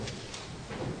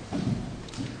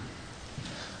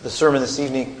The sermon this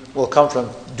evening will come from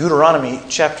Deuteronomy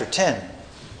chapter 10.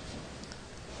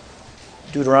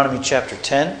 Deuteronomy chapter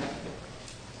 10.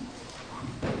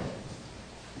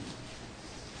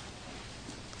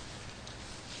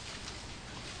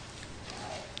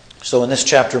 So in this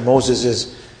chapter,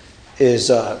 Moses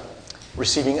is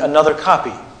receiving another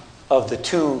copy of the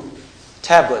two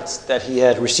tablets that he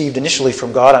had received initially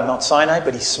from God on Mount Sinai,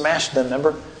 but he smashed them,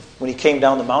 remember, when he came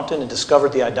down the mountain and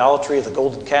discovered the idolatry of the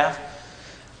golden calf.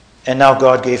 And now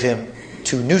God gave him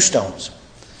two new stones.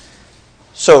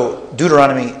 So,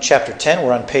 Deuteronomy chapter 10,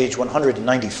 we're on page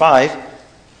 195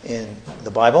 in the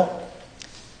Bible.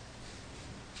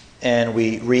 And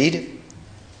we read,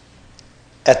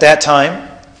 "At that time,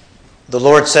 the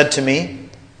Lord said to me,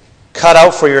 'Cut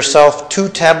out for yourself 2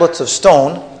 tablets of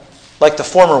stone, like the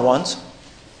former ones,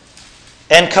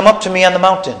 and come up to me on the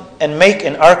mountain, and make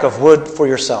an ark of wood for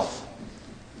yourself.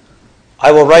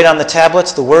 I will write on the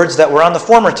tablets the words that were on the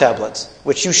former tablets,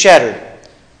 which you shattered,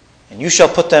 and you shall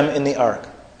put them in the ark.'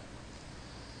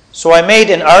 So I made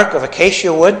an ark of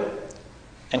acacia wood,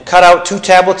 and cut out 2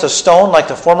 tablets of stone like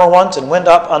the former ones, and went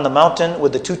up on the mountain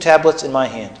with the 2 tablets in my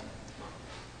hand.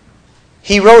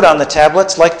 He wrote on the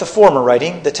tablets, like the former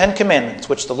writing, the 10 commandments,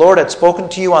 which the Lord had spoken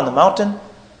to you on the mountain,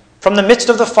 from the midst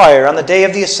of the fire on the day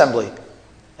of the assembly,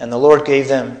 and the Lord gave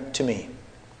them to me.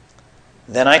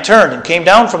 Then I turned and came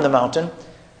down from the mountain,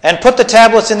 and put the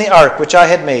tablets in the ark which I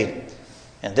had made,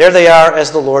 and there they are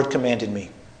as the Lord commanded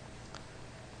me.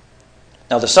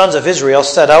 Now the sons of Israel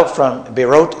set out from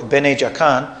Beerot Bene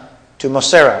Jaakan to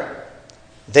Moserah.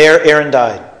 There Aaron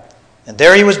died, and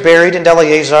there he was buried, and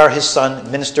Eleazar his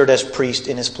son ministered as priest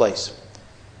in his place.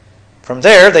 From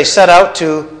there they set out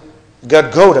to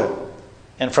Gudgoda,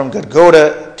 and from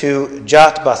Gudgoda to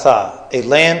Jotbathah, a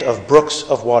land of brooks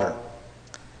of water.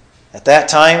 At that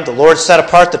time the Lord set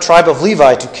apart the tribe of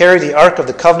Levi to carry the ark of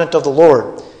the covenant of the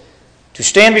Lord, to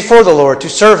stand before the Lord, to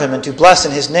serve him, and to bless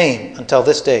in his name until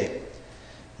this day.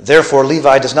 Therefore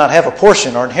Levi does not have a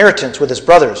portion or inheritance with his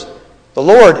brothers. The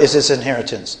Lord is his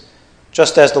inheritance,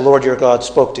 just as the Lord your God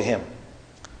spoke to him.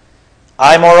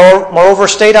 I moreover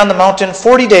stayed on the mountain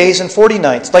 40 days and 40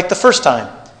 nights, like the first time.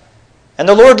 And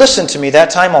the Lord listened to me that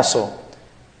time also.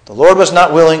 The Lord was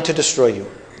not willing to destroy you.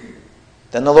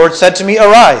 Then the Lord said to me,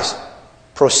 'Arise,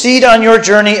 proceed on your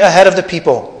journey ahead of the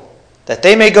people, that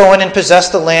they may go in and possess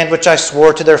the land which I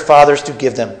swore to their fathers to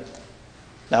give them.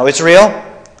 Now Israel,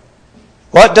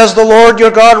 what does the Lord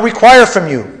your God require from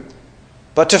you?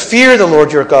 But to fear the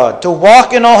Lord your God, to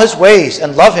walk in all his ways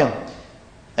and love him,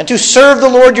 and to serve the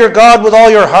Lord your God with all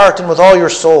your heart and with all your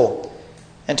soul,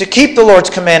 and to keep the Lord's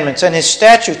commandments and his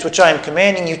statutes which I am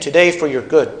commanding you today for your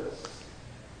good.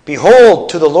 Behold,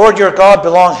 to the Lord your God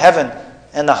belong heaven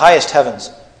and the highest heavens,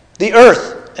 the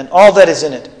earth and all that is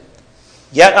in it.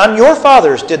 Yet on your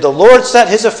fathers did the Lord set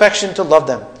his affection to love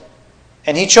them,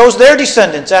 and he chose their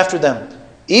descendants after them,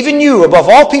 even you above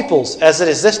all peoples, as it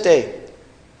is this day.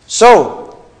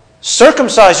 So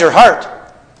circumcise your heart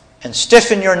and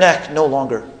stiffen your neck no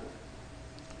longer.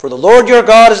 For the Lord your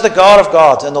God is the God of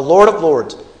gods and the Lord of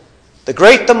lords, the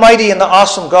great, the mighty, and the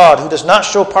awesome God, who does not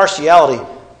show partiality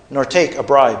nor take a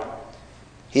bribe.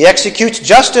 He executes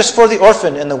justice for the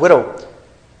orphan and the widow,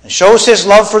 and shows his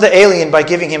love for the alien by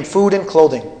giving him food and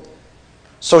clothing.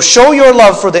 So show your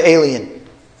love for the alien,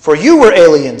 for you were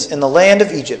aliens in the land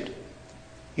of Egypt.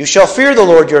 You shall fear the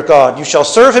Lord your God, you shall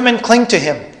serve him and cling to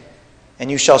him, and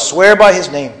you shall swear by his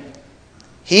name.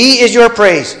 He is your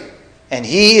praise, and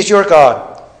he is your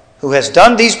God, who has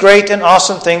done these great and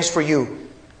awesome things for you,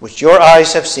 which your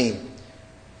eyes have seen.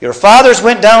 Your fathers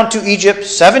went down to Egypt,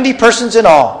 70 persons in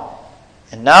all,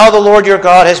 and now the Lord your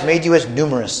God has made you as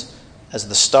numerous as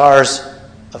the stars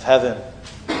of heaven."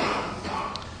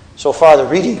 So far, the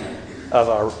reading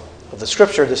of the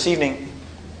scripture this evening.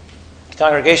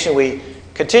 Congregation, we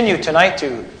continue tonight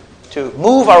to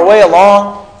move our way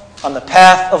along on the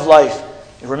path of life.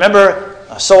 You remember,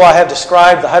 so I have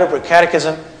described the Heidelberg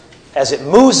Catechism as it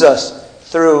moves us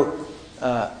through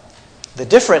the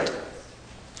different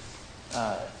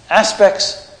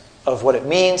aspects of what it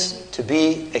means to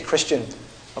be a Christian,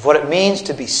 of what it means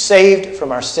to be saved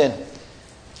from our sin.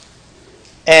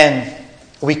 And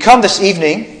we come this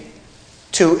evening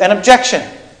to an objection.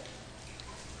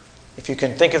 If you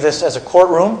can think of this as a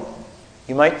courtroom,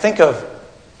 you might think of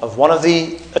one of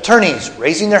the attorneys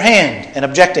raising their hand and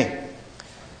objecting.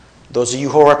 Those of you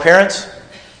who are parents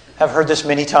have heard this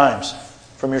many times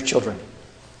from your children.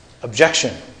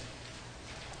 Objection.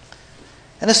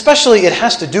 And especially it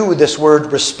has to do with this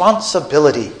word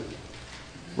responsibility.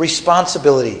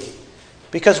 Responsibility.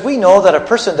 Because we know that a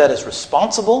person that is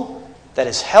responsible, that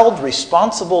is held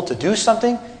responsible to do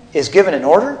something, is given an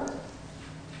order,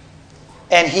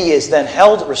 and he is then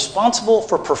held responsible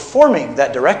for performing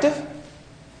that directive.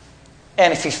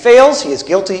 And if he fails, he is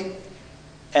guilty.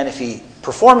 And if he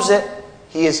performs it,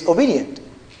 he is obedient.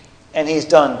 And he's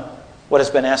done what has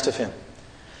been asked of him.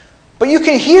 But you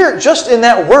can hear just in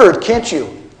that word, can't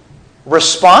you?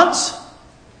 Response,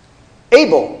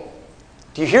 able.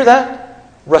 Do you hear that?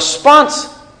 Response,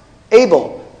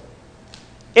 able.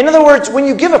 In other words, when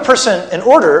you give a person an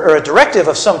order or a directive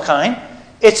of some kind,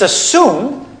 it's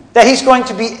assumed that he's going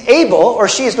to be able or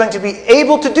she is going to be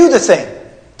able to do the thing,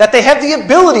 that they have the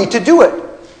ability to do it,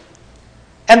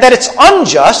 and that it's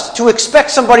unjust to expect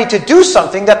somebody to do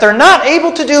something that they're not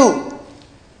able to do.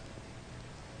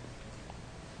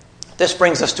 This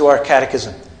brings us to our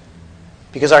catechism,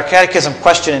 because our catechism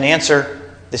question and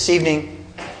answer this evening,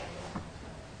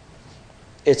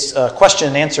 it's question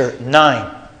and answer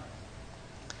 9.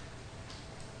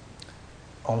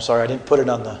 Oh, I'm sorry, I didn't put it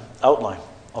on the outline.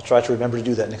 I'll try to remember to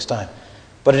do that next time.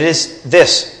 But it is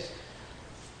this.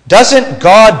 Doesn't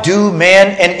God do man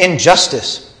an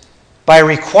injustice by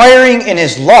requiring in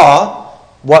his law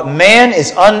what man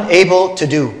is unable to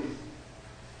do?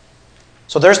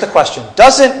 So there's the question.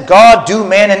 Doesn't God do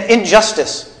man an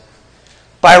injustice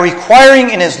by requiring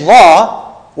in his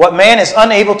law what man is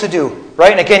unable to do?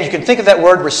 Right? And again, you can think of that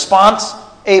word response,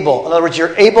 able. In other words,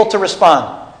 you're able to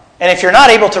respond. And if you're not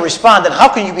able to respond, then how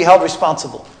can you be held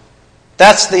responsible?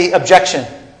 That's the objection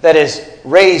that is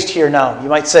raised here now, you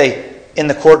might say, in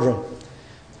the courtroom.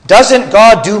 Doesn't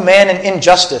God do man an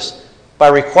injustice by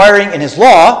requiring in his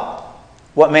law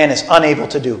what man is unable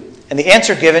to do? And the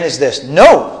answer given is this.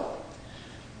 No.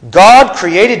 God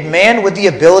created man with the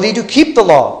ability to keep the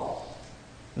law.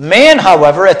 Man,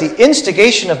 however, at the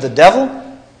instigation of the devil,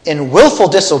 in willful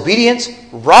disobedience,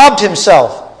 robbed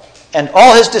himself and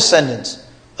all his descendants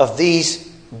of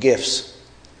these gifts.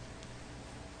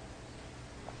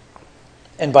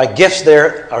 And by gifts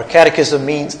there, our catechism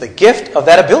means the gift of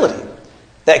that ability.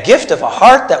 That gift of a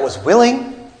heart that was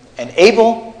willing and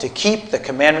able to keep the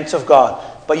commandments of God.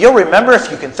 But you'll remember,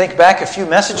 if you can think back a few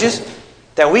messages,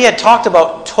 that we had talked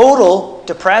about total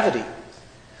depravity.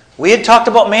 We had talked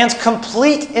about man's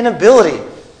complete inability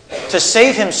to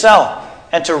save himself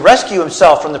and to rescue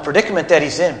himself from the predicament that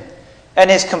he's in. And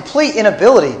his complete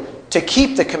inability to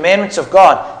keep the commandments of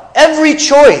God. Every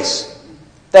choice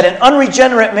that an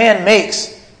unregenerate man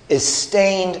makes is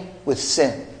stained with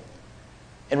sin.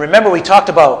 And remember, we talked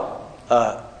about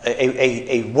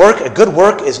a good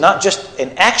work is not just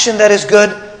an action that is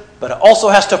good, but it also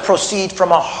has to proceed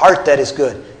from a heart that is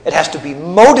good. It has to be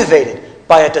motivated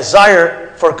by a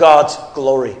desire for God's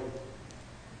glory.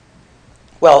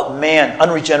 Well,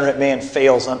 unregenerate man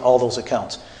fails on all those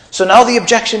accounts. So now the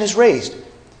objection is raised.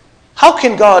 How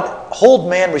can God hold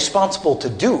man responsible to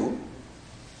do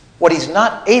what he's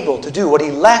not able to do, what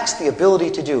he lacks the ability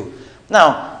to do?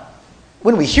 Now,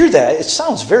 when we hear that, it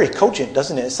sounds very cogent,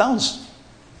 doesn't it? It sounds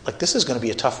like this is going to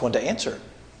be a tough one to answer.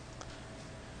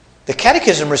 The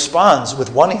Catechism responds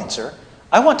with one answer.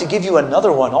 I want to give you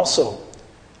another one also.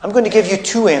 I'm going to give you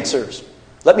two answers.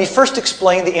 Let me first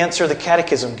explain the answer the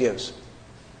Catechism gives.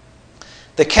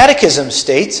 The Catechism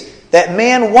states that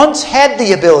man once had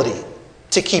the ability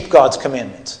to keep God's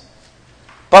commandments,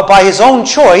 but by his own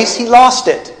choice, he lost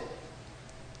it.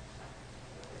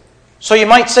 So you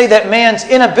might say that man's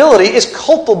inability is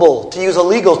culpable, to use a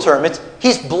legal term.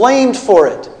 He's blamed for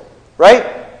it, right?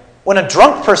 When a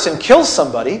drunk person kills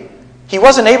somebody, he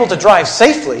wasn't able to drive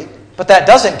safely, but that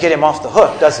doesn't get him off the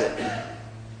hook, does it?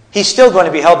 He's still going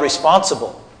to be held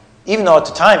responsible, even though at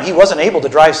the time he wasn't able to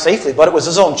drive safely, but it was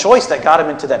his own choice that got him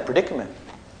into that predicament.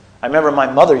 I remember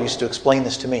my mother used to explain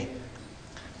this to me.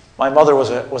 My mother was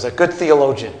a good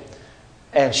theologian,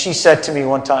 and she said to me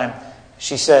one time,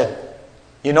 she said,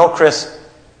 you know, Chris,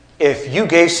 if you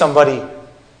gave somebody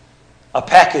a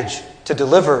package to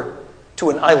deliver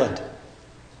to an island,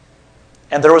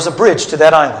 and there was a bridge to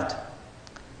that island,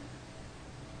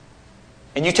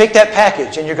 and you take that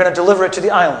package and you're going to deliver it to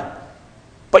the island,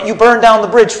 but you burn down the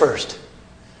bridge first,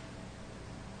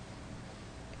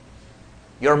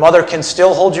 your mother can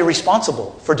still hold you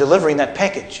responsible for delivering that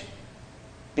package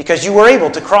because you were able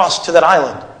to cross to that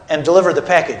island and deliver the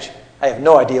package. I have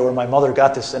no idea where my mother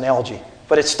got this analogy,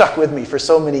 but it stuck with me for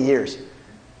so many years.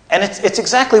 And it's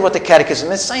exactly what the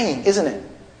Catechism is saying, isn't it?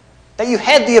 That you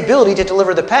had the ability to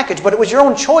deliver the package, but it was your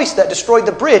own choice that destroyed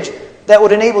the bridge that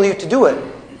would enable you to do it.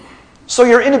 So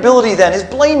your inability then is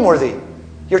blameworthy.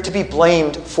 You're to be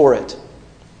blamed for it.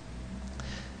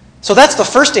 So that's the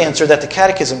first answer that the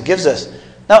Catechism gives us.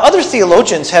 Now, other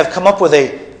theologians have come up with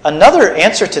another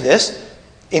answer to this,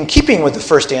 in keeping with the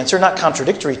first answer, not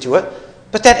contradictory to it,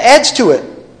 but that adds to it.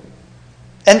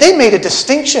 And they made a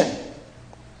distinction.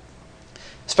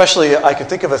 Especially, I could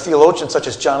think of a theologian such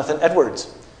as Jonathan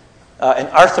Edwards and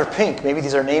Arthur Pink. Maybe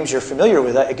these are names you're familiar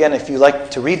with. Again, if you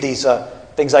like to read these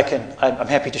things, I'm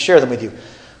happy to share them with you.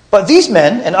 But these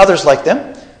men and others like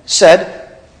them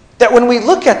said that when we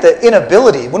look at the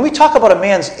inability, when we talk about a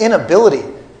man's inability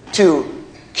to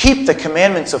keep the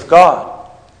commandments of God,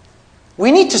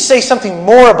 we need to say something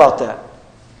more about that.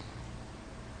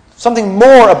 Something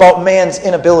more about man's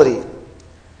inability.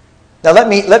 Now let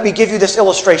me give you this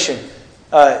illustration.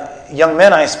 Young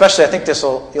men, I think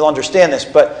you'll understand this,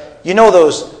 but you know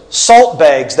those salt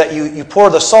bags that you pour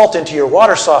the salt into your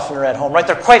water softener at home, right?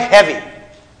 They're quite heavy.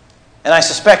 And I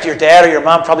suspect your dad or your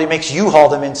mom probably makes you haul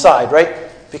them inside, right?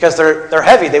 Because they're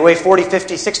heavy. They weigh 40,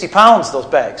 50, 60 pounds, those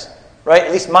bags, right?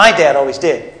 At least my dad always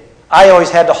did. I always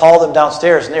had to haul them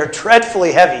downstairs, and they're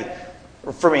dreadfully heavy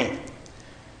for me.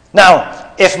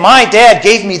 Now, if my dad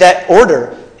gave me that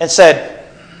order and said,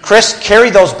 Chris, carry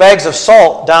those bags of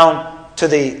salt down to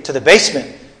the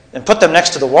basement and put them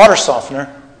next to the water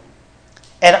softener,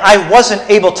 and I wasn't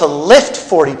able to lift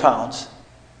 40 pounds,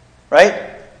 right?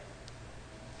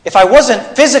 If I wasn't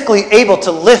physically able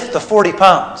to lift the 40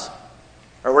 pounds,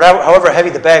 or whatever, however heavy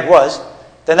the bag was,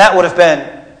 then that would have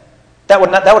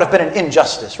been an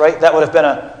injustice, right? That would have been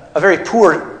a very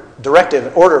poor directive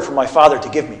and order for my father to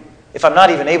give me, if I'm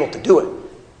not even able to do it,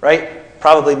 right?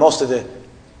 Probably most of the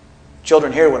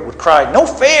children here would cry, no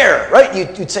fair, right?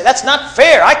 You'd say, that's not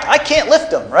fair. I can't lift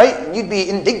them, right? And you'd be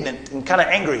indignant and kind of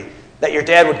angry that your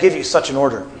dad would give you such an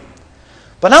order.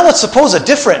 But now let's suppose a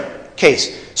different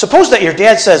case. Suppose that your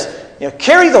dad says,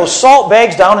 carry those salt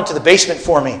bags down into the basement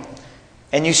for me.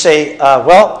 And you say,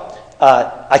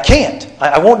 I can't.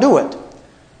 I won't do it.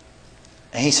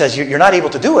 And he says, you're not able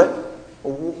to do it?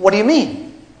 What do you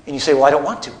mean? And you say, well, I don't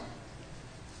want to.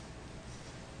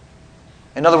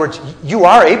 In other words, you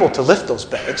are able to lift those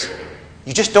bags.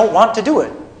 You just don't want to do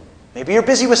it. Maybe you're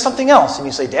busy with something else. And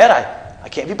you say, Dad, I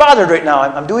can't be bothered right now.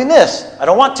 I'm doing this. I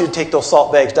don't want to take those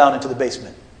salt bags down into the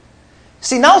basement.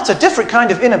 See, now it's a different kind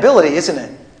of inability, isn't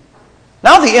it?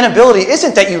 Now the inability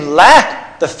isn't that you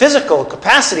lack the physical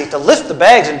capacity to lift the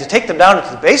bags and to take them down into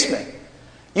the basement.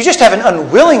 You just have an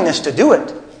unwillingness to do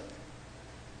it.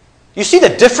 You see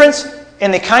the difference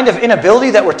in the kind of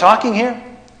inability that we're talking here?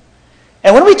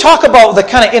 And when we talk about the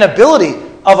kind of inability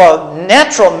of a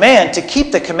natural man to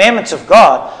keep the commandments of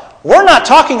God, we're not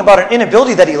talking about an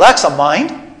inability that he lacks a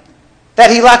mind,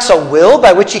 that he lacks a will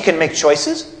by which he can make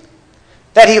choices,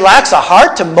 that he lacks a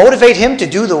heart to motivate him to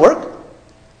do the work.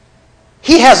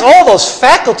 He has all those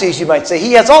faculties, you might say.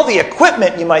 He has all the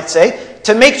equipment, you might say,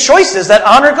 to make choices that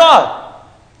honor God.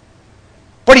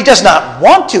 But he does not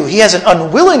want to. He has an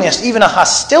unwillingness, even a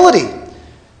hostility,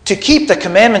 to keep the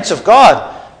commandments of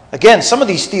God. Again, some of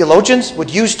these theologians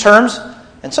would use terms,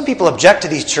 and some people object to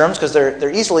these terms because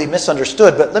they're easily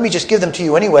misunderstood, but let me just give them to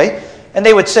you anyway. And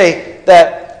they would say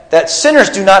that sinners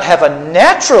do not have a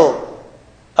natural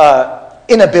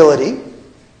inability,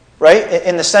 right?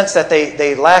 In the sense that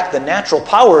they lack the natural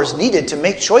powers needed to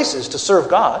make choices to serve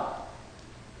God.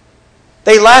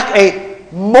 They lack a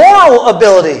moral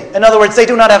ability. In other words, they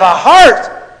do not have a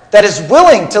heart that is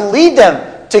willing to lead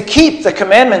them to keep the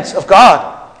commandments of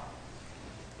God.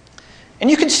 And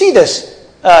you can see this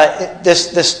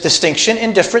distinction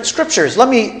in different scriptures. Let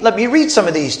me read some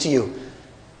of these to you.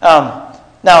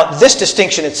 Now, this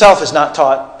distinction itself is not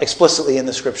taught explicitly in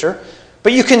the scripture,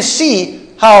 but you can see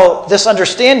how this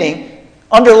understanding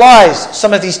underlies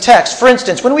some of these texts. For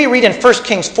instance, when we read in 1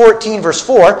 Kings 14, verse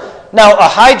 4, now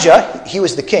Ahijah, he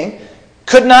was the king,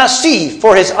 could not see,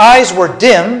 for his eyes were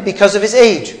dim because of his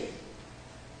age.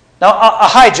 Now,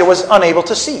 Ahijah was unable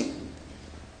to see.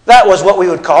 That was what we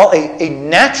would call a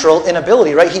natural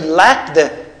inability, right? He lacked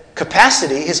the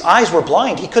capacity. His eyes were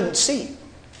blind. He couldn't see.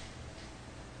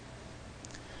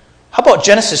 How about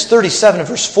Genesis 37,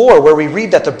 verse 4, where we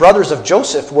read that the brothers of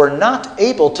Joseph were not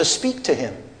able to speak to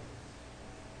him?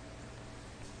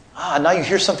 Now you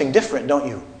hear something different, don't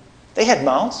you? They had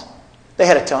mouths. They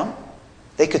had a tongue.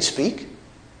 They could speak.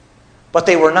 But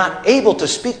they were not able to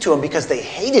speak to him because they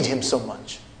hated him so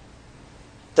much.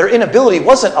 Their inability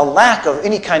wasn't a lack of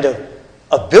any kind of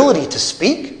ability to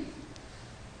speak,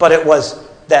 but it was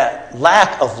that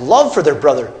lack of love for their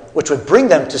brother which would bring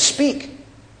them to speak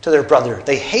to their brother.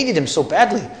 They hated him so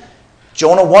badly.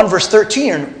 Jonah 1 verse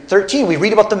 13, we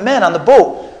read about the men on the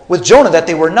boat with Jonah that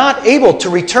they were not able to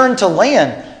return to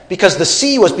land because the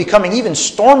sea was becoming even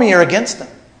stormier against them.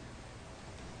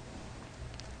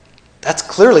 That's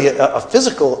clearly a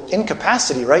physical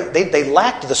incapacity, right? They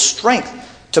lacked the strength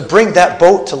to bring that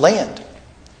boat to land.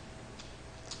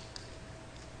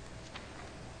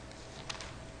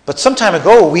 But some time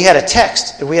ago, we had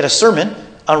a sermon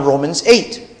on Romans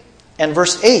 8. and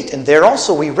verse 8. And there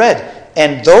also we read,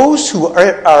 and those who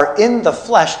are in the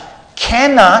flesh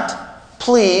cannot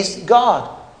please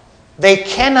God. They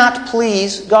cannot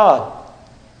please God.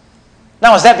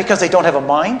 Now, is that because they don't have a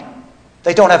mind?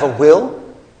 They don't have a will?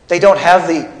 They don't have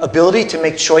the ability to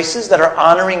make choices that are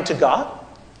honoring to God?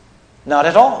 Not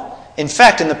at all. In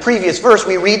fact, in the previous verse,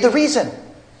 we read the reason.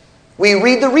 We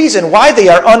read the reason why they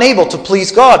are unable to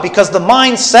please God, because the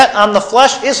mind set on the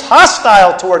flesh is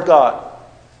hostile toward God.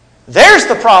 There's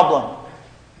the problem.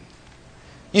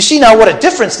 You see now what a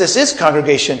difference this is,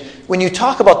 congregation, when you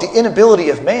talk about the inability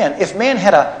of man. If man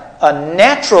had a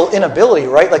natural inability,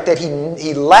 right, like that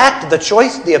he lacked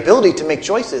the ability to make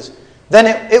choices, then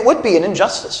it would be an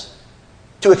injustice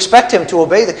to expect him to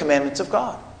obey the commandments of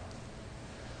God.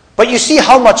 But you see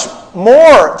how much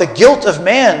more the guilt of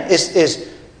man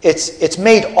it's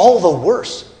made all the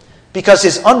worse, because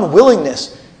his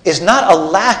unwillingness is not a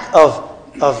lack of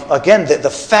again, the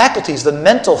faculties, the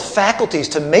mental faculties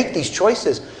to make these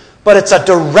choices, but it's a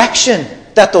direction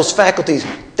that those faculties,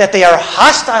 that they are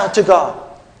hostile to God.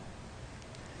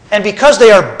 And because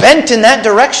they are bent in that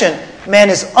direction, man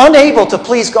is unable to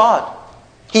please God.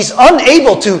 He's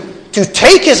unable to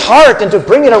take his heart and to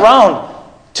bring it around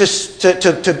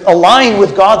to align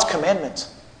with God's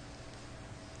commandments.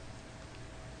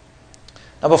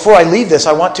 Now, before I leave this,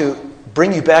 I want to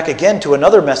bring you back again to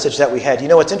another message that we had. You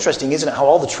know, it's interesting, isn't it, how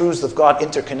all the truths of God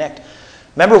interconnect.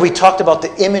 Remember, we talked about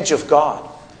the image of God.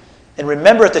 And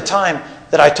remember at the time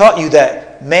that I taught you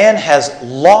that man has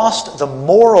lost the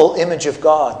moral image of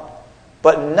God,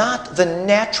 but not the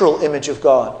natural image of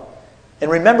God.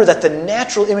 And remember that the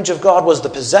natural image of God was the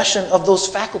possession of those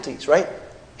faculties, right?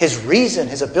 His reason,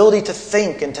 his ability to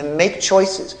think and to make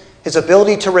choices, his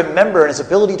ability to remember, and his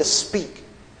ability to speak.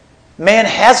 Man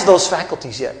has those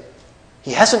faculties yet.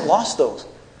 He hasn't lost those.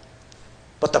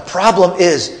 But the problem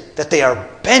is that they are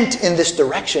bent in this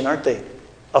direction, aren't they?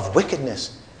 Of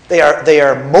wickedness. They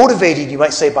are motivated, you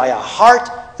might say, by a heart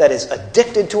that is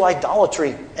addicted to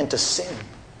idolatry and to sin.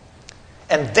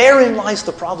 And therein lies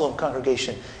the problem,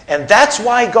 congregation. And that's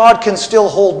why God can still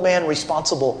hold man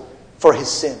responsible for his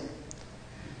sin.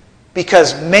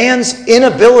 Because man's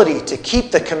inability to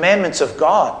keep the commandments of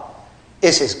God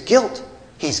is his guilt.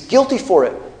 He's guilty for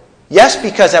it. Yes,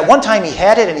 because at one time he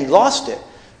had it and he lost it.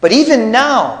 But even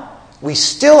now, we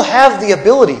still have the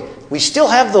ability, we still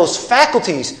have those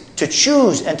faculties to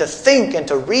choose and to think and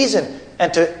to reason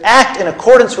and to act in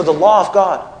accordance with the law of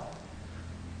God.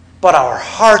 But our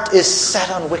heart is set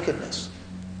on wickedness.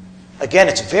 Again,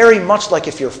 it's very much like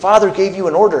if your father gave you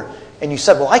an order and you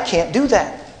said, well, I can't do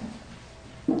that.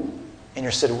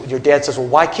 And your dad says, well,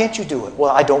 why can't you do it?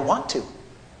 Well, I don't want to.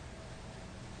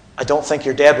 I don't think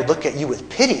your dad would look at you with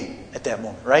pity at that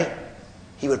moment, right?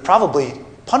 He would probably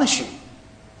punish you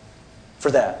for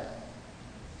that.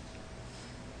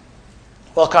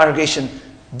 Well, congregation,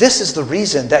 this is the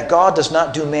reason that God does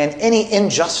not do man any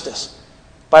injustice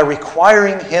by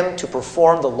requiring him to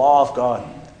perform the law of God.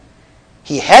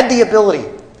 He had the ability,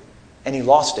 and he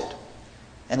lost it.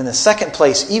 And in the second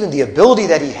place, even the ability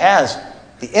that he has,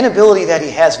 the inability that he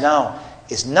has now,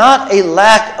 is not a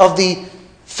lack of the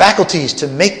faculties to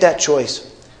make that choice,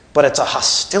 but it's a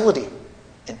hostility,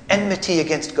 an enmity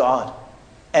against God,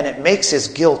 and it makes his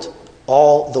guilt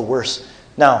all the worse.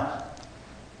 Now,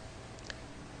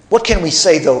 what can we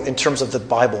say, though, in terms of the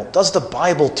Bible? Does the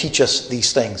Bible teach us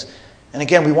these things? And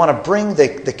again, we want to bring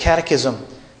the catechism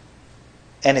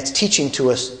and its teaching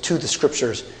to us to the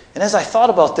Scriptures. And as I thought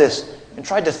about this and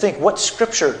tried to think what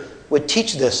Scripture would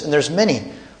teach this, and there's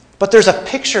many, but there's a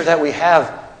picture that we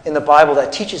have in the Bible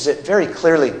that teaches it very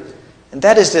clearly. And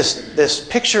that is this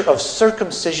picture of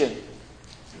circumcision.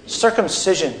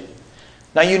 Circumcision.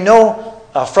 Now you know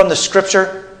from the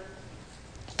Scripture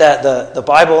that the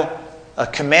Bible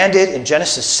commanded in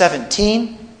Genesis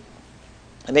 17,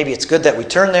 and maybe it's good that we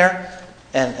turn there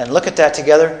and look at that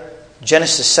together.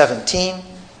 Genesis 17,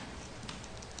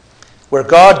 where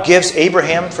God gives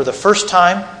Abraham for the first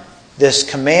time this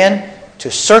command to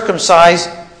circumcise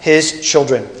his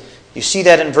children. You see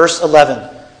that in verse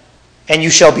 11. And you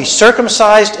shall be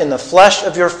circumcised in the flesh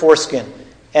of your foreskin,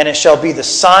 and it shall be the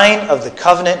sign of the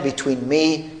covenant between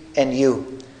me and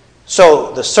you.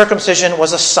 So the circumcision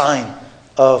was a sign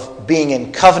of being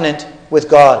in covenant with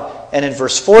God. And in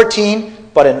verse 14,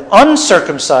 but an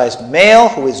uncircumcised male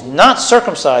who is not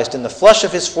circumcised in the flesh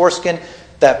of his foreskin,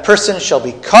 that person shall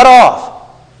be cut off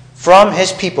from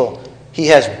his people. He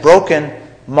has broken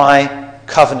my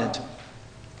covenant.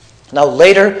 Now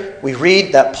later we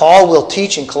read that Paul will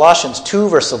teach in Colossians 2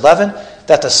 verse 11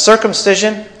 that the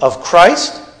circumcision of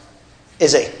Christ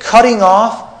is a cutting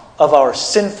off of our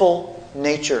sinful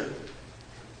nature.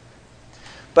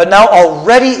 But now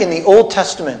already in the Old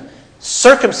Testament,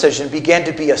 circumcision began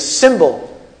to be a symbol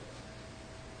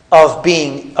of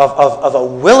a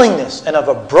willingness and of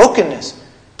a brokenness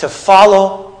to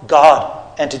follow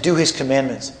God and to do His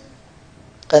commandments.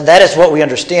 And that is what we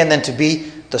understand then to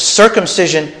be the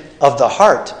circumcision of the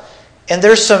heart. And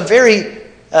there's some very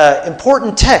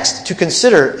important text to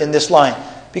consider in this line,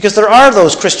 because there are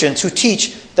those Christians who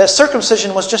teach that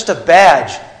circumcision was just a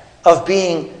badge of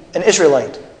being an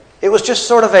Israelite. It was just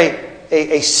sort of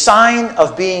a sign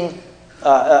of being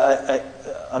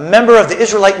a member of the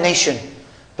Israelite nation.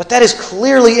 But that is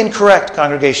clearly incorrect,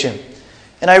 congregation.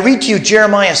 And I read to you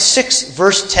Jeremiah 6,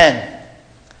 verse 10.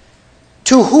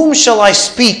 To whom shall I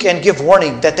speak and give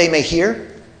warning that they may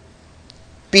hear?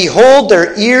 Behold,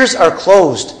 their ears are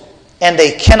closed, and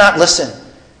they cannot listen.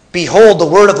 Behold, the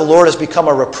word of the Lord has become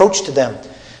a reproach to them.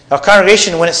 Now,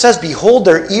 congregation, when it says, behold,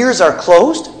 their ears are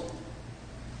closed,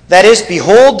 that is,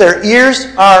 behold, their ears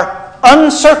are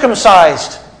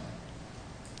uncircumcised.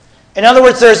 In other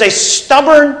words, there's a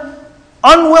stubborn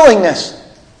unwillingness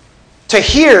to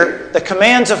hear the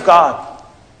commands of God.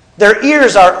 Their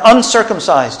ears are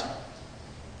uncircumcised.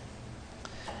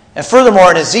 And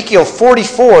furthermore, in Ezekiel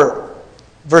 44,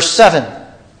 verse 7,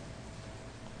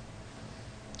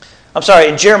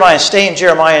 in Jeremiah, stay in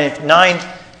Jeremiah 9,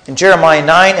 in Jeremiah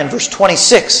 9 and verse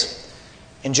 26.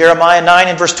 In Jeremiah 9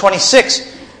 and verse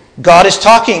 26, God is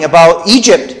talking about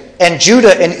Egypt and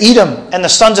Judah and Edom and the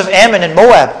sons of Ammon and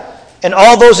Moab and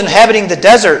all those inhabiting the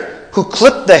desert who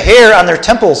clip the hair on their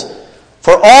temples.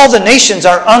 For all the nations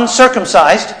are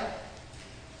uncircumcised.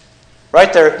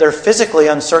 Right? They're physically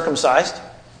uncircumcised.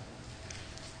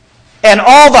 And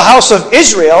all the house of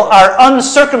Israel are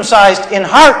uncircumcised in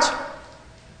heart.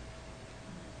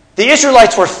 The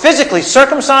Israelites were physically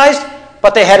circumcised,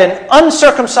 but they had an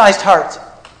uncircumcised heart.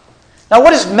 Now,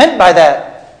 what is meant by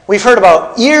that? We've heard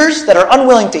about ears that are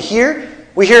unwilling to hear.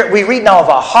 We read now of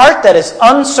a heart that is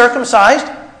uncircumcised.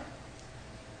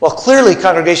 Well, clearly,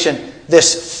 congregation,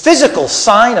 this physical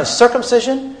sign of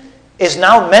circumcision is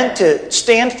now meant to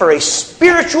stand for a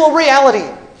spiritual reality.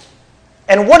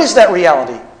 And what is that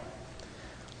reality?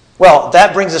 Well,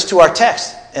 that brings us to our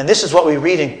text. And this is what we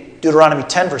read in Deuteronomy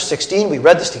 10, verse 16. We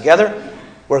read this together,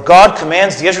 where God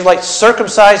commands the Israelites,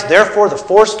 circumcise therefore the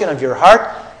foreskin of your heart,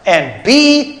 and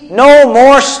be no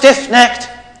more stiff-necked.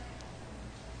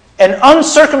 An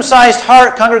uncircumcised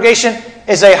heart, congregation,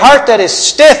 is a heart that is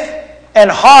stiff and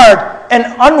hard and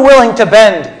unwilling to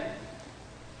bend.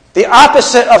 The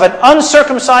opposite of an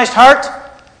uncircumcised heart,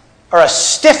 or a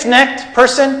stiff-necked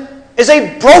person, is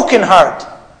a broken heart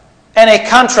and a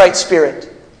contrite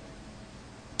spirit.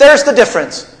 There's the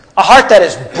difference. A heart that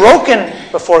is broken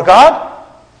before God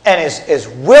and is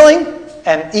willing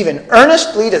and even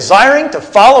earnestly desiring to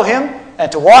follow Him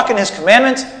and to walk in His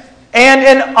commandments, and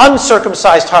an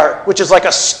uncircumcised heart, which is like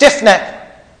a stiff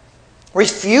neck,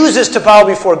 refuses to bow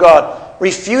before God,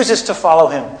 refuses to follow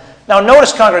Him. Now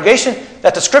notice, congregation,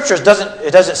 that the Scriptures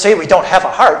doesn't say we don't have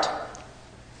a heart,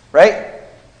 right?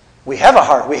 We have a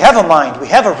heart, we have a mind, we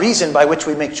have a reason by which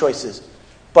we make choices,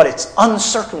 but it's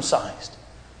uncircumcised.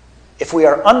 If we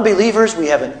are unbelievers, we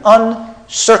have an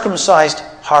uncircumcised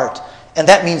heart. And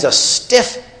that means a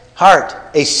stiff heart,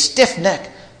 a stiff neck,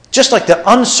 just like the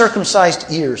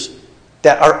uncircumcised ears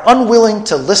that are unwilling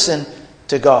to listen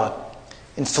to God.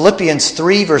 In Philippians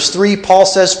 3, verse 3, Paul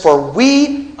says, for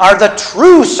we are the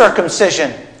true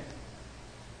circumcision,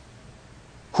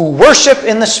 who worship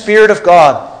in the Spirit of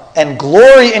God and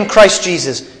glory in Christ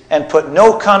Jesus and put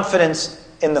no confidence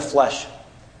in the flesh.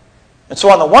 And so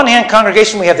on the one hand,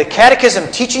 congregation, we have the Catechism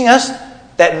teaching us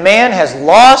that man has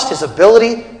lost his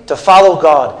ability to follow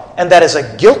God. And that is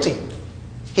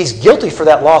he's guilty for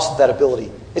that loss of that ability.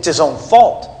 It's his own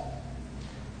fault.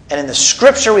 And in the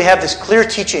Scripture we have this clear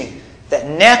teaching that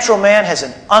natural man has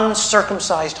an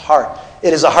uncircumcised heart.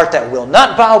 It is a heart that will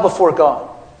not bow before God,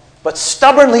 but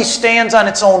stubbornly stands on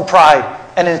its own pride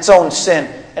and in its own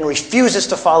sin and refuses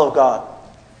to follow God.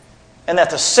 And that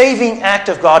the saving act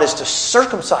of God is to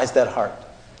circumcise that heart,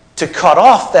 to cut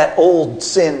off that old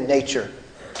sin nature,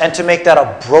 and to make that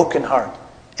a broken heart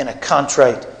and a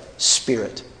contrite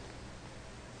spirit.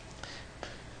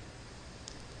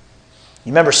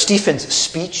 You remember Stephen's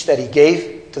speech that he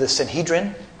gave to the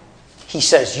Sanhedrin? He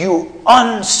says, you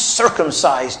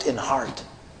uncircumcised in heart.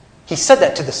 He said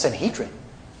that to the Sanhedrin,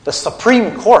 the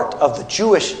supreme court of the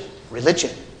Jewish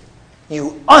religion.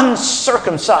 You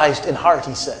uncircumcised in heart,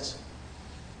 he says.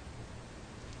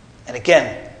 And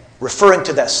again, referring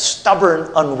to that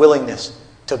stubborn unwillingness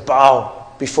to bow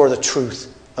before the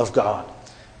truth of God.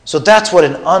 So that's what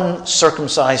an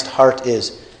uncircumcised heart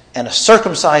is. And a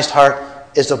circumcised heart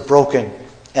is a broken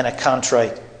and a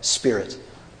contrite spirit.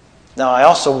 Now, I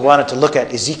also wanted to look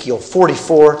at Ezekiel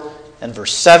 44 and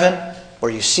verse 7,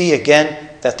 where you see again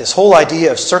that this whole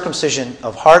idea of circumcision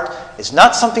of heart is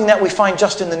not something that we find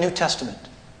just in the New Testament.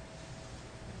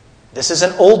 This is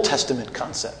an Old Testament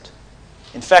concept.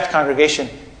 In fact, congregation,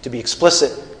 to be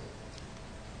explicit,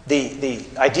 the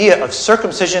idea of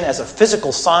circumcision as a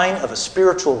physical sign of a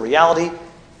spiritual reality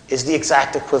is the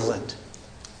exact equivalent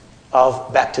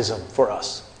of baptism for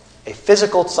us. A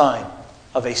physical sign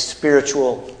of a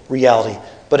spiritual reality.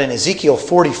 But in Ezekiel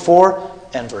 44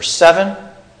 and verse 7,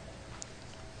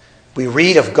 we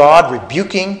read of God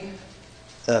rebuking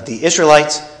the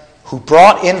Israelites who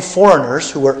brought in foreigners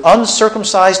who were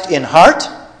uncircumcised in heart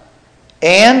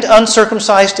and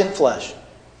uncircumcised in flesh.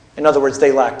 In other words,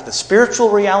 they lacked the spiritual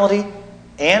reality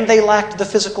and they lacked the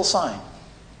physical sign.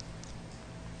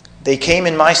 They came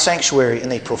in my sanctuary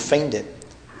and they profaned it.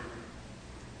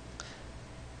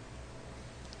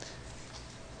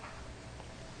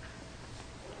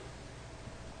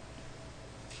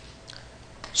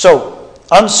 So,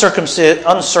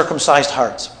 uncircumcised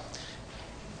hearts.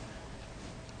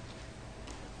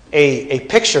 A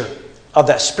picture of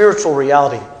that spiritual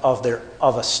reality of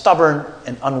a stubborn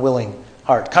and unwilling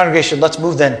heart. Congregation, let's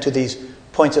move then to these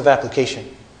points of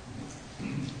application.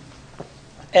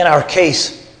 In our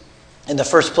case, in the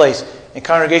first place, in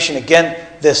congregation, again,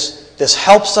 this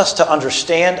helps us to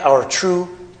understand our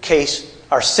true case,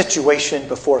 our situation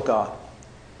before God.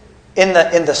 In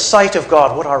the sight of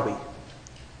God, what are we?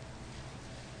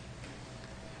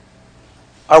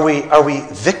 Are we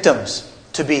victims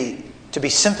to be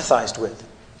sympathized with?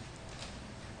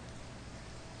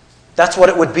 That's what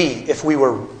it would be if we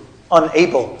were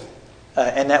unable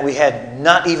and that we had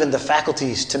not even the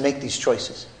faculties to make these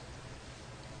choices.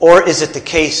 Or is it the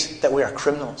case that we are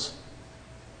criminals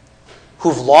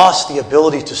who've lost the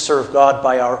ability to serve God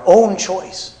by our own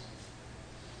choice?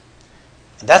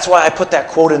 And that's why I put that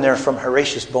quote in there from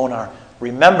Horatius Bonar.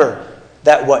 Remember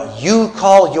that what you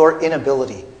call your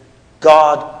inability,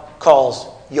 God calls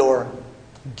your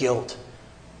guilt.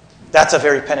 That's a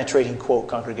very penetrating quote,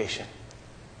 congregation.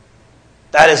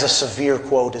 That is a severe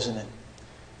quote, isn't it?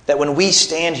 That when we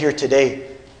stand here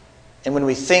today and when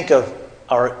we think of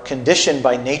our condition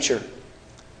by nature,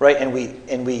 right, and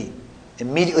we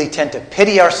immediately tend to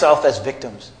pity ourselves as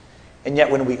victims, and yet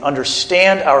when we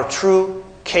understand our true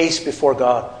case before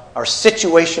God, our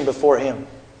situation before Him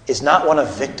is not one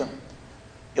of victim.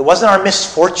 It wasn't our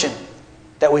misfortune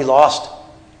that we lost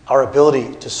our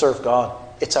ability to serve God.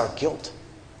 It's our guilt.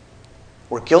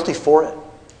 We're guilty for it.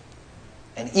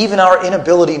 And even our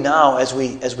inability now, as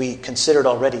we considered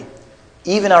already,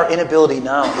 even our inability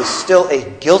now is still a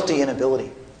guilty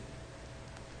inability.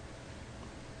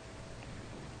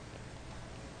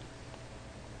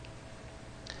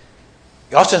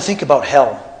 We often think about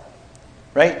hell,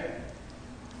 right?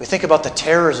 We think about the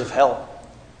terrors of hell.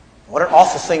 What an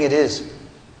awful thing it is.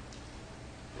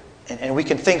 And we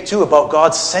can think too about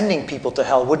God sending people to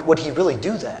hell. Would He really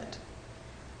do that?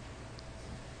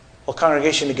 Well,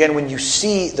 congregation, again, when you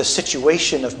see the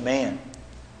situation of man,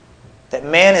 that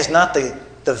man is not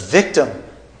the victim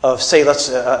of, say,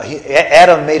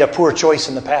 Adam made a poor choice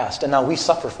in the past, and now we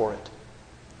suffer for it.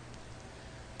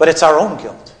 But it's our own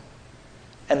guilt.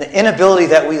 And the inability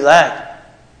that we lack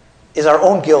is our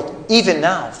own guilt, even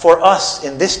now, for us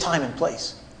in this time and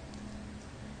place.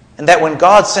 And that when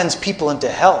God sends people into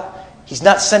hell, He's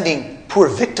not sending poor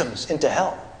victims into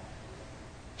hell.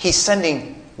 He's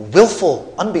sending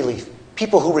willful unbelief,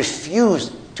 people who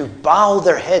refuse to bow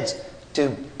their heads, to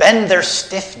bend their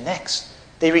stiff necks.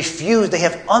 They refuse, they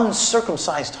have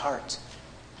uncircumcised hearts.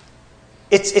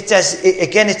 It's as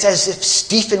if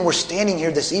Stephen were standing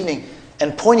here this evening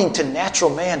and pointing to natural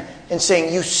man and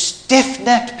saying, you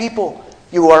stiff-necked people,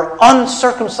 you are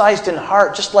uncircumcised in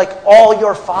heart, just like all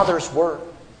your fathers were.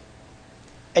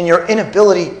 And your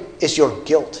inability is your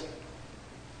guilt.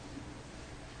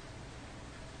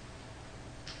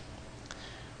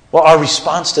 Well, our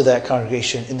response to that,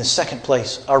 congregation, in the second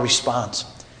place, our response.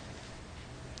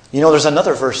 You know, there's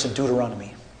another verse in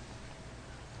Deuteronomy.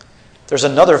 There's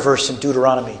another verse in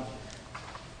Deuteronomy.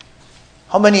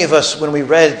 How many of us, when we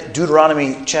read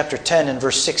Deuteronomy chapter 10 and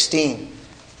verse 16,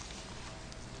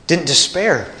 didn't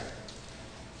despair?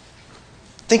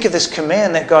 Think of this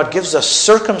command that God gives us: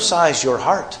 circumcise your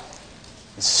heart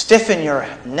and stiffen your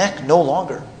neck no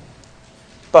longer.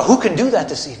 But who can do that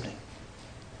this evening?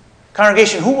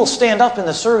 Congregation, who will stand up in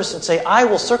the service and say, I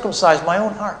will circumcise my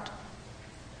own heart?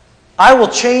 I will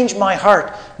change my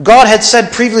heart. God had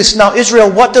said previously, now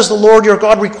Israel, what does the Lord your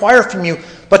God require from you?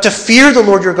 But to fear the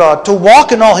Lord your God, to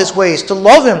walk in all His ways, to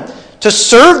love Him, to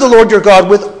serve the Lord your God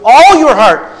with all your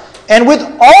heart and with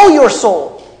all your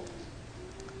soul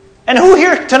And who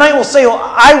here tonight will say, well,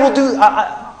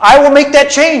 I will make that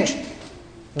change.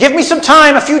 Give me some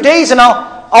time, a few days, and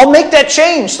I'll make that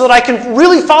change so that I can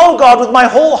really follow God with my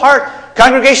whole heart.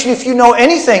 Congregation, if you know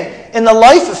anything in the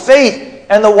life of faith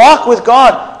and the walk with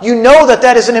God, you know that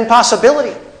that is an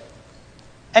impossibility.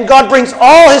 And God brings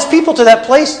all His people to that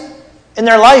place in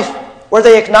their life where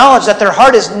they acknowledge that their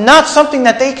heart is not something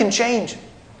that they can change.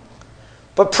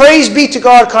 But praise be to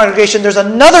God, congregation, there's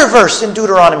another verse in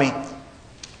Deuteronomy.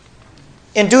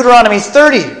 In Deuteronomy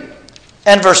 30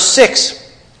 and verse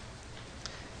 6.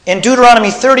 In Deuteronomy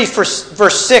 30,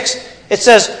 verse 6, it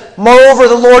says, "Moreover,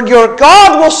 the Lord your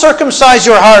God will circumcise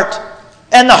your heart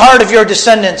and the heart of your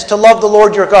descendants to love the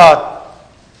Lord your God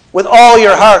with all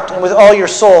your heart and with all your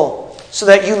soul, so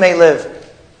that you may live."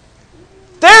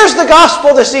 There's the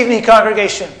gospel this evening,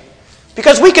 congregation.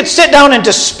 Because we could sit down in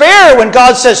despair when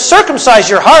God says, circumcise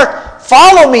your heart,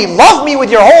 follow me, love me with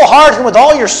your whole heart and with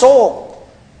all your soul.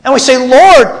 And we say,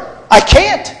 Lord, I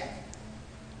can't.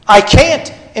 I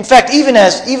can't. In fact, even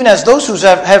as those who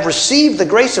have received the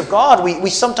grace of God, we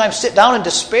sometimes sit down in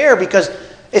despair because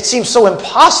it seems so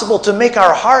impossible to make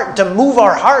our heart, to move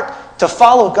our heart to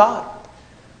follow God.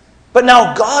 But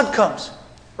now God comes,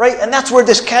 right? And that's where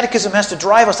this catechism has to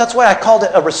drive us. That's why I called it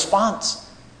a response.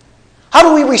 How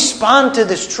do we respond to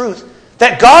this truth?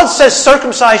 That God says,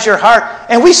 circumcise your heart,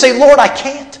 and we say, Lord, I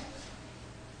can't.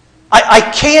 I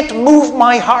can't move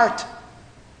my heart.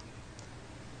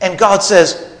 And God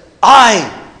says, I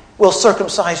will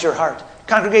circumcise your heart.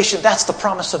 Congregation, that's the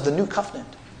promise of the new covenant.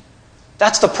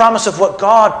 That's the promise of what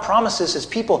God promises His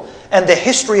people. And the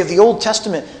history of the Old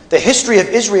Testament, the history of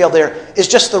Israel there, is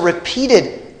just the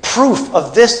repeated proof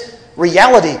of this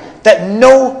reality that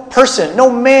no person, no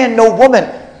man, no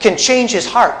woman can change his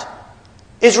heart.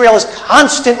 Israel is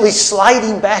constantly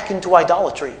sliding back into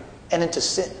idolatry and into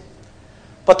sin.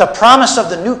 But the promise of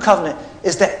the new covenant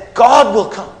is that God will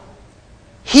come.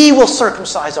 He will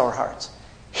circumcise our hearts.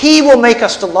 He will make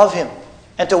us to love Him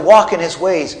and to walk in His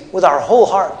ways with our whole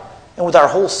heart and with our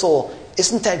whole soul.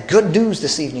 Isn't that good news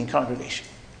this evening, congregation?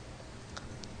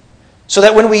 So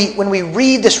that when we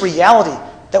read this reality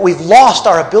that we've lost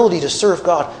our ability to serve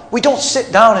God, we don't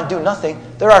sit down and do nothing.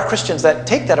 There are Christians that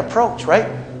take that approach, right?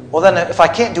 Well, then if I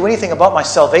can't do anything about my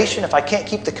salvation, if I can't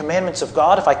keep the commandments of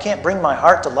God, if I can't bring my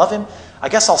heart to love Him, I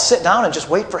guess I'll sit down and just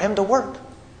wait for Him to work.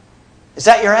 Is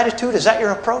that your attitude? Is that your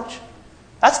approach?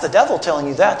 That's the devil telling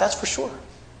you that, that's for sure.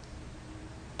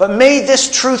 But may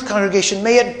this truth, congregation,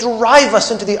 may it drive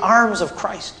us into the arms of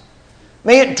Christ.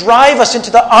 May it drive us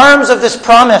into the arms of this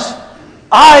promise.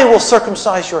 I will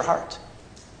circumcise your heart.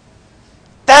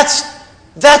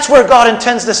 That's where God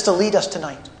intends this to lead us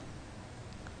tonight.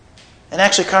 And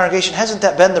actually, congregation, hasn't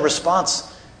that been the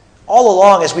response all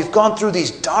along as we've gone through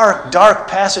these dark, dark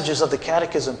passages of the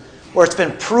Catechism where it's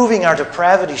been proving our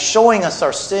depravity, showing us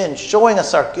our sin, showing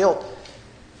us our guilt.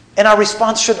 And our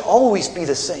response should always be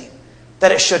the same,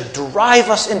 that it should drive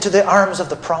us into the arms of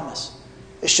the promise.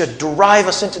 It should drive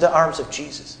us into the arms of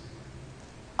Jesus.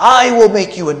 I will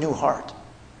make you a new heart.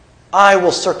 I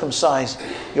will circumcise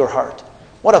your heart.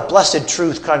 What a blessed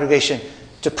truth, congregation,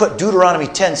 to put Deuteronomy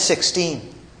 10:16.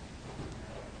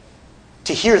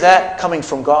 To hear that coming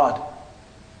from God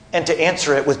and to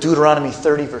answer it with Deuteronomy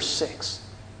 30 verse 6.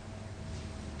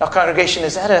 Now, congregation,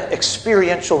 is that an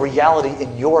experiential reality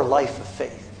in your life of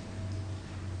faith?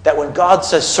 That when God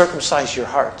says, circumcise your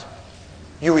heart,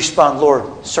 you respond,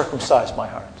 Lord, circumcise my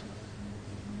heart.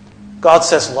 God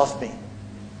says, love me.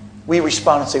 We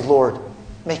respond and say, Lord,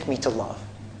 make me to love.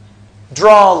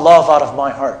 Draw love out of my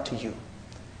heart to you.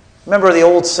 Remember the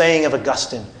old saying of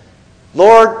Augustine,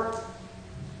 Lord,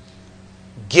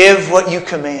 give what you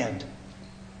command,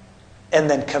 and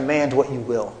then command what you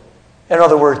will. In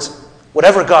other words,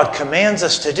 whatever God commands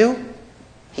us to do,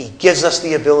 He gives us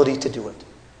the ability to do it.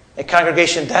 And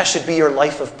congregation, that should be your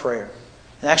life of prayer.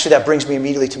 And actually that brings me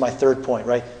immediately to my third point,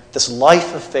 right? This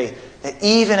life of faith. That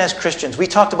even as Christians, we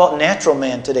talked about natural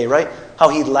man today, right? How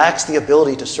he lacks the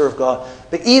ability to serve God.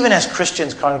 But even as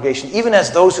Christians, congregation, even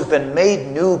as those who've been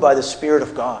made new by the Spirit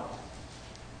of God,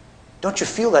 don't you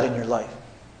feel that in your life?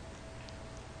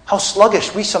 How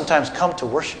sluggish we sometimes come to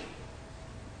worship.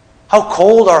 How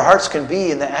cold our hearts can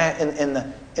be in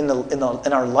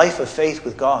our life of faith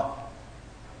with God.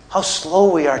 How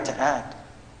slow we are to act.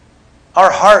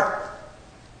 Our heart.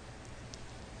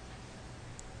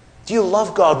 Do you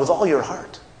love God with all your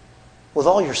heart? With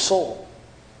all your soul?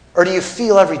 Or do you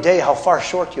feel every day how far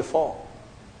short you fall?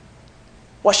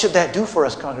 What should that do for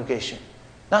us, congregation?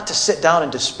 Not to sit down in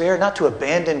despair, not to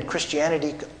abandon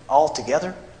Christianity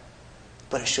altogether,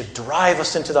 but it should drive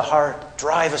us into the heart,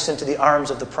 drive us into the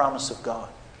arms of the promise of God.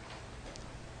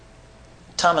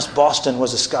 Thomas Boston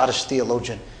was a Scottish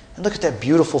theologian. And look at that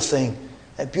beautiful thing,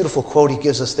 that beautiful quote he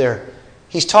gives us there.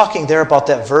 He's talking there about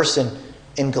that verse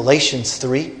in Galatians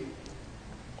 3,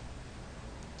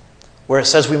 where it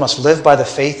says we must live by the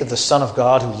faith of the Son of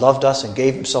God who loved us and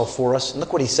gave himself for us. And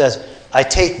look what he says. I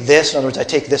take this, in other words, I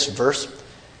take this verse,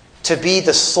 to be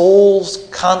the soul's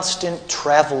constant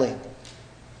traveling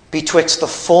betwixt the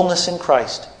fullness in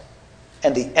Christ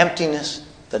and the emptiness,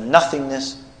 the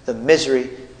nothingness, the misery,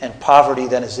 and poverty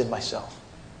that is in myself.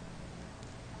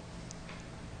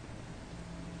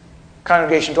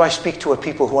 Congregation, do I speak to a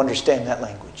people who understand that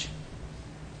language?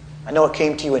 I know it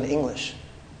came to you in English,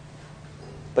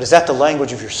 but is that the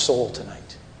language of your soul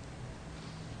tonight?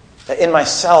 That in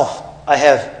myself I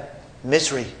have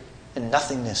misery and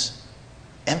nothingness,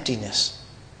 emptiness.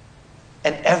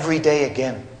 And every day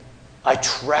again, I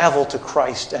travel to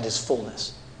Christ and his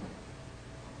fullness.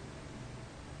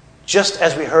 Just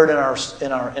as we heard in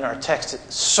our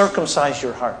text, circumcise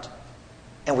your heart.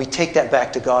 And we take that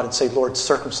back to God and say, Lord,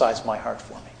 circumcise my heart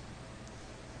for me.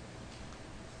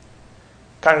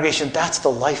 Congregation, that's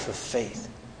the life of faith.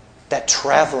 That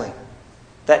traveling,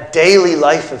 that daily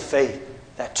life of faith,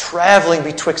 that traveling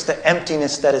betwixt the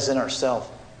emptiness that is in ourselves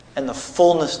and the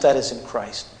fullness that is in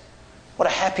Christ. What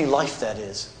a happy life that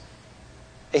is.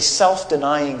 A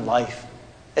self-denying life.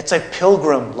 It's a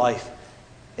pilgrim life.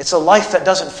 It's a life that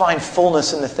doesn't find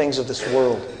fullness in the things of this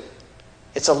world.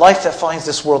 It's a life that finds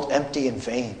this world empty and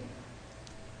vain.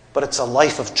 But it's a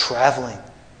life of traveling.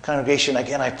 Congregation,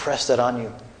 again, I press that on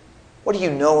you. What do you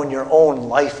know in your own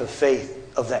life of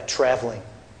faith of that traveling?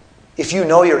 If you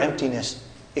know your emptiness,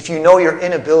 if you know your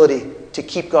inability to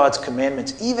keep God's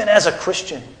commandments, even as a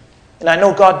Christian, and I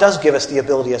know God does give us the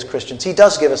ability as Christians. He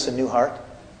does give us a new heart.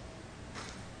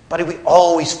 But we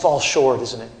always fall short,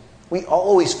 isn't it? We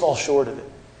always fall short of it.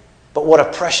 But what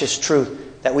a precious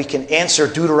truth that we can answer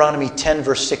Deuteronomy 10,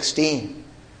 verse 16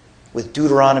 with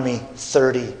Deuteronomy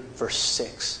 30, verse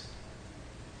 6.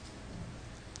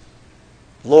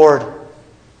 Lord,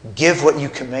 give what you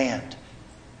command,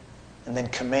 and then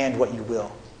command what you will.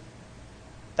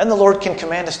 Then the Lord can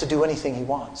command us to do anything he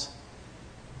wants.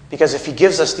 Because if he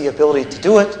gives us the ability to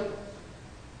do it,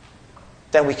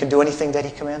 then we can do anything that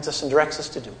he commands us and directs us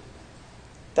to do.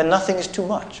 Then nothing is too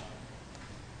much.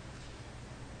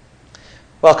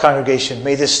 Well, congregation,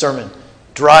 may this sermon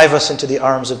drive us into the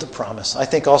arms of the promise. I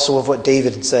think also of what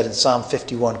David had said in Psalm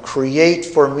 51. Create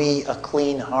for me a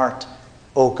clean heart,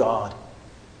 O God,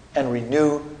 and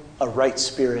renew a right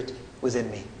spirit within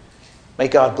me. May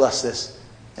God bless this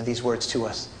and these words to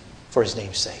us for his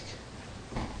name's sake.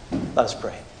 Let us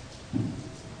pray.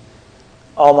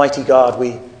 Almighty God,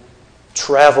 we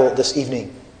travel this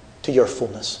evening to your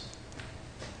fullness,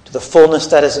 to the fullness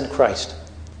that is in Christ.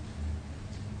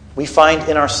 We find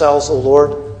in ourselves, O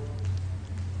Lord,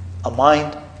 a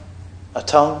mind, a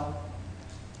tongue,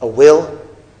 a will,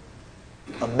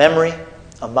 a memory,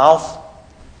 a mouth.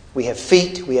 We have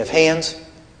feet, we have hands.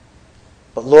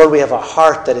 But Lord, we have a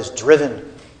heart that is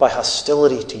driven by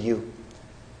hostility to you.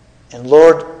 And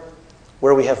Lord,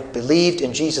 where we have believed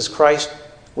in Jesus Christ,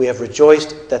 we have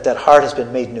rejoiced that that heart has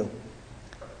been made new.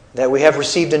 That we have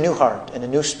received a new heart and a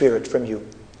new spirit from you.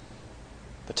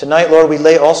 But tonight, Lord, we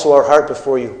lay also our heart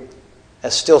before you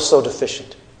as still so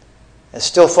deficient, as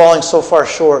still falling so far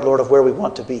short, Lord, of where we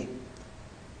want to be.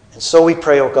 And so we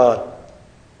pray, O God,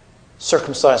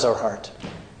 circumcise our heart.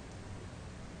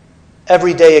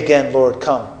 Every day again, Lord,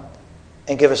 come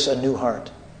and give us a new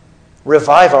heart.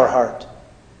 Revive our heart.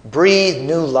 Breathe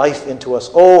new life into us.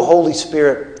 O Holy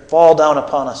Spirit, fall down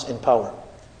upon us in power.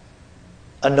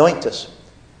 Anoint us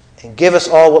and give us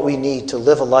all what we need to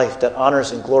live a life that honors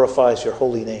and glorifies your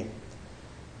holy name.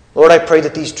 Lord, I pray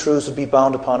that these truths would be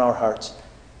bound upon our hearts,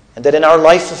 and that in our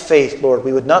life of faith, Lord,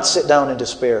 we would not sit down in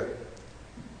despair,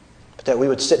 but that we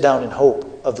would sit down in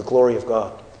hope of the glory of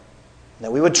God, and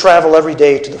that we would travel every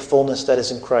day to the fullness that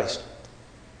is in Christ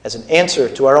as an answer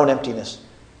to our own emptiness,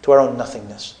 to our own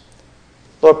nothingness.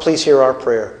 Lord, please hear our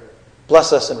prayer.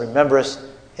 Bless us and remember us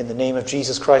in the name of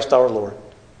Jesus Christ our Lord.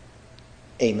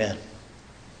 Amen.